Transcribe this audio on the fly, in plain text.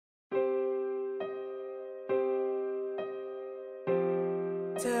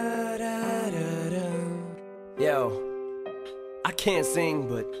Yo, I can't sing,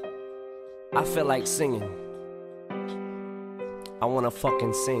 but I feel like singing. I wanna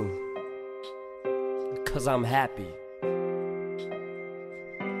fucking sing, 'cause I'm happy.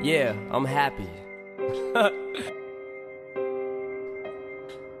 Yeah, I'm happy.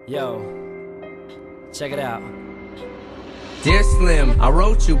 Yo, check it out. Dear Slim, I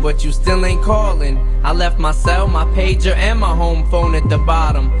wrote you, but you still ain't calling. I left my cell, my pager, and my home phone at the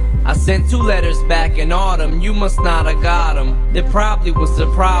bottom. I sent 2 letters back in autumn, you must not have got them. There probably was a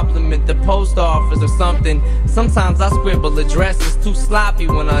problem at the post office or something. Sometimes I scribble addresses too sloppy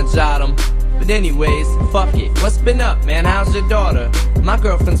when I jot them. But anyways, fuck it, what's been up, man? How's your daughter? My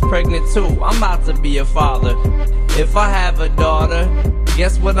girlfriend's pregnant too, I'm about to be a father. If I have a daughter,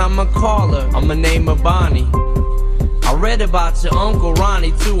 guess what I'ma call her? I'ma name her Bonnie. I read about your Uncle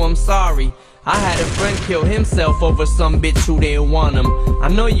Ronnie too, I'm sorry. I had a friend kill himself over some bitch who didn't want him. I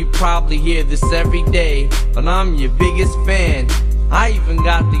know you probably hear this every day, but I'm your biggest fan. I even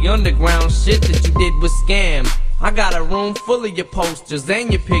got the underground shit that you did with Scam. I got a room full of your posters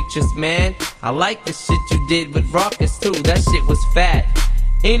and your pictures, man. I like the shit you did with Ruckus too, that shit was fat.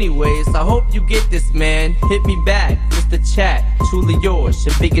 Anyways, I hope you get this, man. Hit me back, just a chat. Truly yours,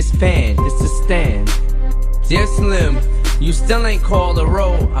 your biggest fan, this is Stan. Dear Slim, you still ain't called a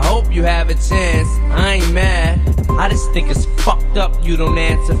roll. I hope you have a chance. I ain't mad. I just think it's fucked up you don't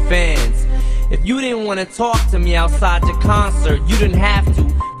answer fans. If you didn't want to talk to me outside your concert, you didn't have to.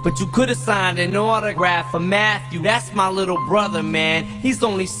 But you could have signed an autograph for Matthew. That's my little brother, man. He's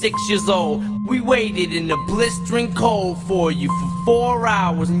only 6 years old. We waited in the blistering cold for you for 4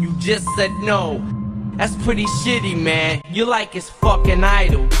 hours and you just said no. That's pretty shitty, man. You're like his fucking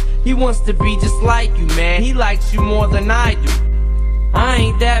idol. He wants to be just like you, man. He likes you more than I do. I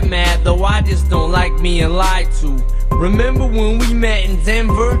ain't that mad, though I just don't like being lied to. Remember when we met in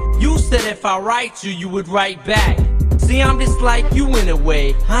Denver? You said if I write you, you would write back. See, I'm just like you in a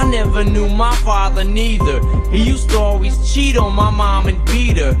way. I never knew my father neither. He used to always cheat on my mom and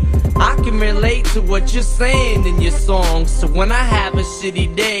beat her. I can relate to what you're saying in your songs. So when I have a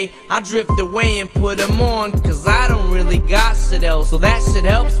shitty day, I drift away and put them on. 'Cause I don't really got shit else, so that shit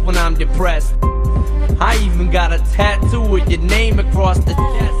helps when I'm depressed. I even got a tattoo with your name across the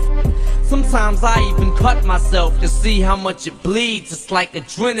chest. Sometimes I even cut myself to see how much it bleeds. It's like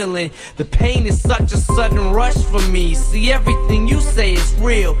adrenaline. The pain is such a sudden rush for me. See, everything you say is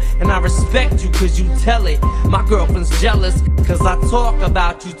real, and I respect you 'cause you tell it. My girlfriend's jealous 'cause I talk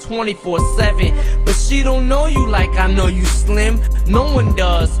about you 24/7. But she don't know you like I know you, Slim. No one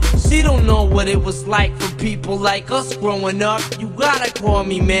does. She don't know what it was like for people like us growing up. You gotta call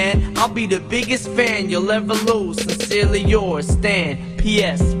me, man. I'll be the biggest fan you'll ever lose. Sincerely yours, Stan.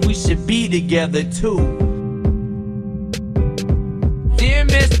 P.S. We should be together too. Dear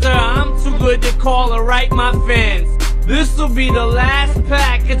mister, I'm too good to call or write my fans. This'll be the last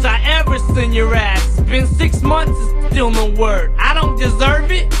package I ever send your ass. It's been 6 months and still no word. I don't deserve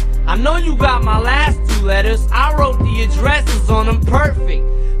it. I know you got my last 2 letters. I wrote the addresses on them perfect.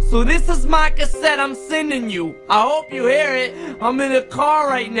 So this is my cassette I'm sending you. I hope you hear it. I'm in a car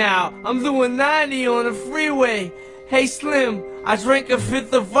right now. I'm doing 90 on the freeway. Hey Slim, I drank a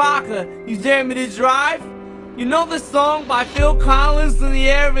 5th of vodka. You dare me to drive? You know the song by Phil Collins, In the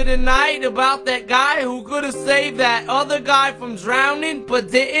Air of the Night, about that guy who could have saved that other guy from drowning but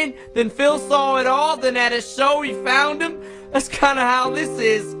didn't? Then Phil saw it all, then at a show he found him? That's kinda how this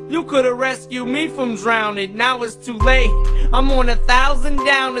is. You could have rescued me from drowning, now it's too late. I'm on 1,000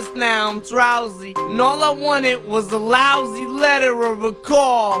 downers now, I'm drowsy. And all I wanted was a lousy letter or a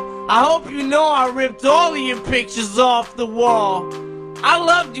call. I hope you know I ripped all of your pictures off the wall. I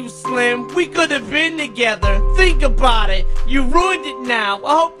loved you, Slim. We could have been together. Think about it. You ruined it now.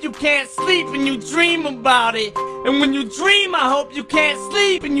 I hope you can't sleep and you dream about it. And when you dream, I hope you can't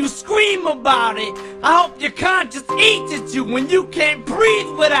sleep and you scream about it. I hope your conscience eats at you when you can't breathe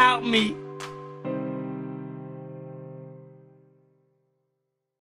without me.